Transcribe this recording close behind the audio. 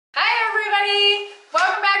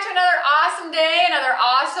awesome day, another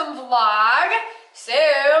awesome vlog. So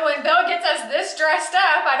when Bill gets us this dressed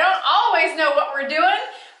up, I don't always know what we're doing,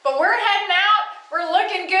 but we're heading out, we're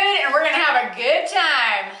looking good, and we're gonna have a good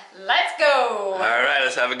time. Let's go. All right,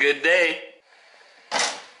 let's have a good day.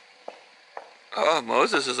 Oh,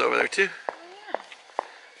 Moses is over there too.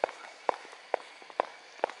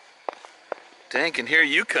 Dang, can hear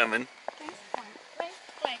you coming.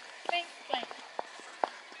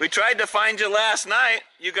 We tried to find you last night.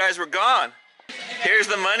 You guys were gone. Here's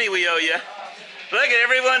the money we owe you. Look at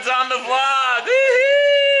everyone's on the vlog.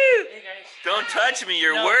 Woohoo! Hey guys. Don't touch me.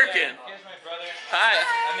 You're working. Here's my brother. Hi.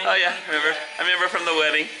 Oh yeah, I remember from the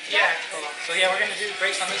wedding. Yeah. Cool. So yeah, we're gonna do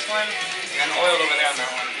brakes on this one and oil over there on that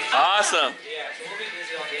one. Awesome. Yeah. So we'll be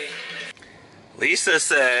busy all day. Lisa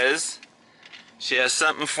says she has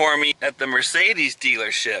something for me at the Mercedes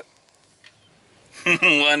dealership.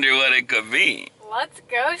 Wonder what it could be. Let's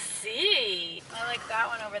go see. I like that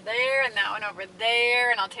one over there and that one over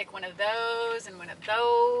there, and I'll take one of those and one of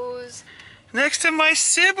those. Next to my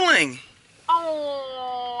sibling.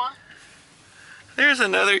 Oh. There's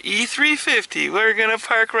another E350. We're gonna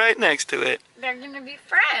park right next to it. They're gonna be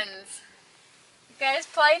friends. You guys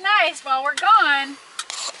play nice while we're gone.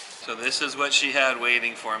 So this is what she had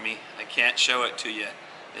waiting for me. I can't show it to you.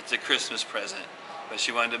 It's a Christmas present. But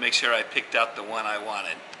she wanted to make sure I picked out the one I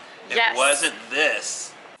wanted. It wasn't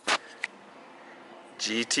this.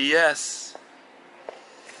 GTS.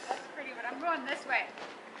 That's pretty, but I'm going this way.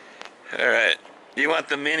 Alright. You want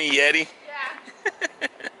the mini Yeti? Yeah.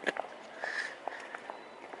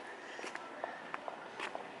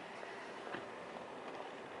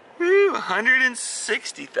 Woo,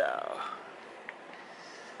 160,000.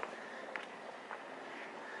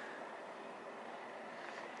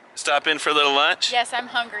 Stop in for a little lunch? Yes, I'm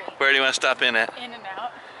hungry. Where do you want to stop in at? In and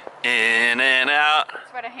out. In and out.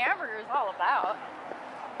 That's what a hamburger is all about.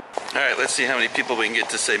 Alright, let's see how many people we can get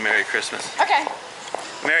to say Merry Christmas. Okay.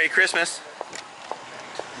 Merry Christmas.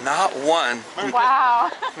 Not one.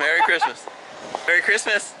 Wow. Merry Christmas. Merry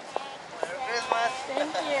Christmas. Merry Christmas.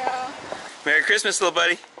 Thank you. Merry Christmas, little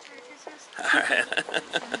buddy. Alright.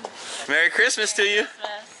 Merry Christmas to you.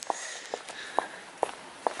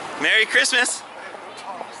 Merry Christmas.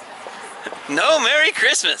 No, Merry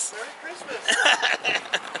Christmas. Merry Christmas.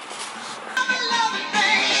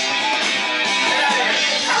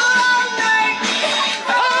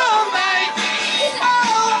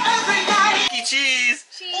 Cheese.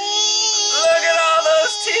 Look at all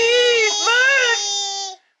those teeth. Look.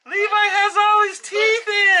 Levi has all his teeth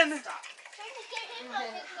in.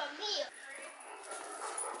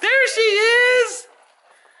 There she is.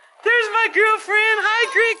 There's my girlfriend. Hi,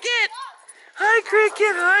 Cricket. Hi,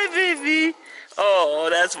 Cricket. Hi, baby. Oh,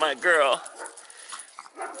 that's my girl.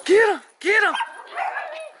 Get him. Get him.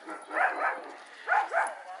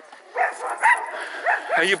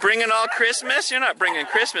 Are you bringing all Christmas? You're not bringing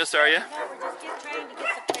Christmas, are you?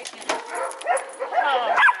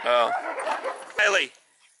 Oh. Kylie.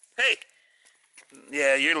 Hey.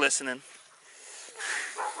 Yeah, you're listening.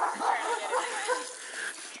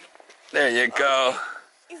 There you go.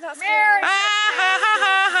 Merry. Ha ha ha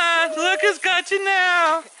ha ha. Look, it's got you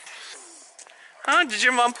now. Huh? Did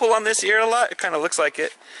your mom pull on this ear a lot? It kind of looks like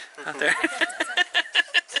it out there.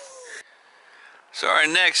 So our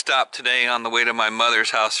next stop today on the way to my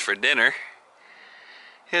mother's house for dinner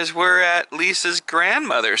is we're at Lisa's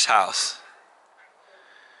grandmother's house.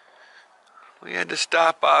 We had to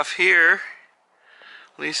stop off here.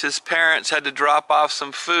 Lisa's parents had to drop off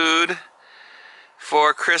some food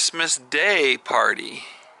for Christmas Day party.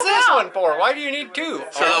 What's this one for? Why do you need two?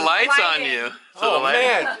 So the light's on you. So Oh,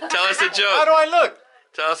 man. Tell us a How joke. do I look?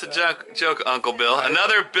 Tell us a joke, Uncle Bill.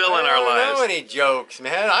 Another Bill in I our don't know lives. any jokes,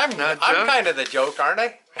 man. I'm Not I'm joke? kind of the joke, aren't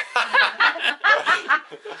I?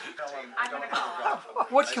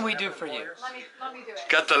 What can we do for you? Let me do it.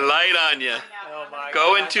 Got the light on you. Oh my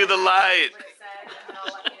Go God. into the light.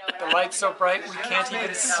 The light's so bright we can't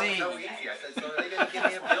even see.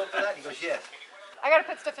 I gotta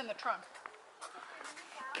put stuff in the trunk.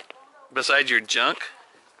 Besides your junk?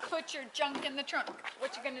 Put your junk in the trunk.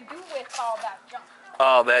 What you gonna do with all that junk?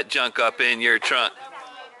 All that junk up in your trunk.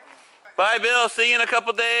 Bye, Bill. See you in a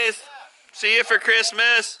couple days. See you for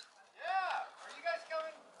Christmas.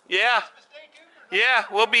 Yeah. Yeah,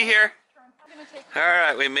 we'll be here. All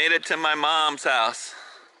right, we made it to my mom's house.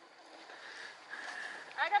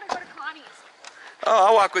 I gotta go to Connie's. Oh,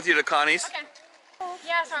 I'll walk with you to Connie's. Okay.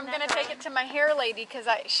 Yeah, so I'm gonna take it to my hair lady because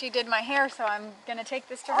she did my hair, so I'm gonna take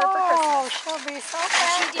this to her for Christmas. she'll be so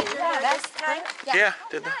happy. She did your hair this time? Yeah,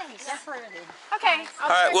 did that. Nice. That's what it is. Okay. All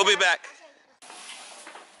right, we'll be back.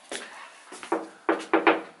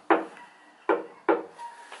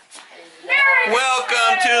 Merry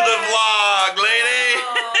Welcome to the vlog, lady.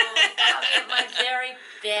 My very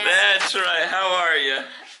best. That's right. How are you?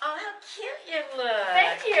 Oh, how cute you look.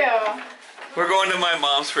 Thank you. We're going to my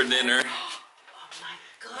mom's for dinner.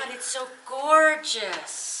 God, it's so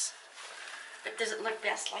gorgeous. But does it look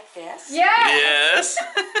best like this? Yes. Yes.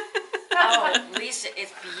 Oh, Lisa,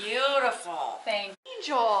 it's beautiful. Thank you.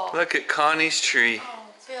 Angel. Look at Connie's tree.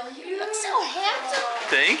 Phil, you look so handsome.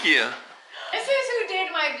 Thank you. This is who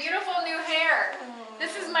did my beautiful new hair.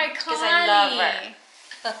 This is my Connie. 'Cause I love her.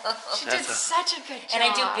 She did such a good job. And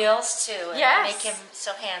I do Bill's too. And Yes. make him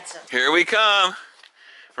so handsome. Here we come.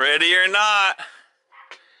 Ready or not.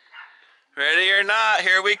 Ready or not,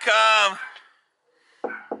 here we come.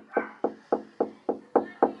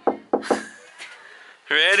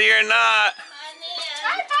 Ready or not.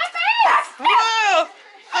 Hi, Puppy! Whoa!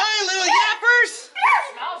 Hi, little yappers.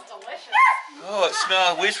 Smells delicious. Oh, it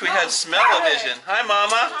smells. Wish we had smell-o-vision. Hi,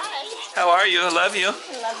 Mama. How are you? I love you.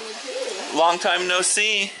 Love you too. Long time no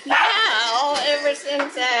see. Now, ever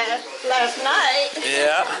since last night.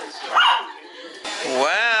 Yeah.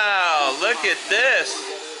 Wow, look at this.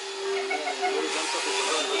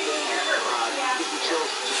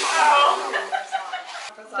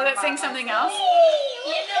 Did it sing something else?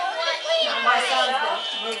 You know what? My son's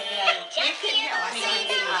you can help me with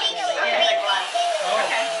these.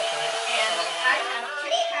 Okay. And I have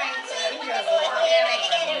two kinds of organic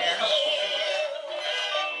in there.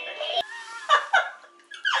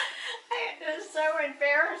 It's so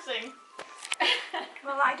embarrassing.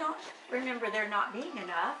 Well, I don't remember there not being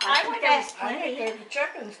enough. I think would there was have- plenty. baby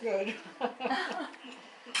chicken's good.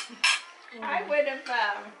 I would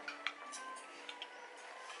have.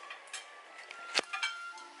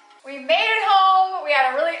 We made it home. We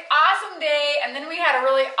had a really awesome day, and then we had a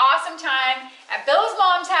really awesome time at Bill's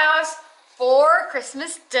mom's house for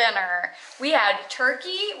Christmas dinner. We had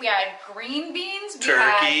turkey, we had green beans, we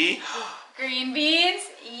Turkey. had green beans,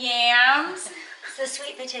 yams. It's the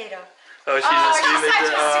sweet potato. Oh, she's Oh, a she's sweet such a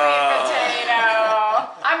sweet potato.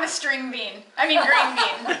 potato. I'm the string bean. I mean green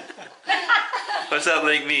bean. What's that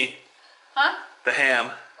like me? Huh? The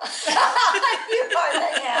ham. You are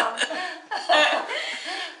the ham.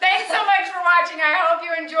 Thanks so much for watching. I hope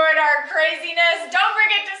you enjoyed our craziness. Don't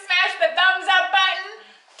forget to smash the thumbs up button.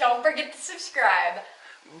 Don't forget to subscribe.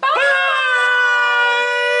 Bye! Bye!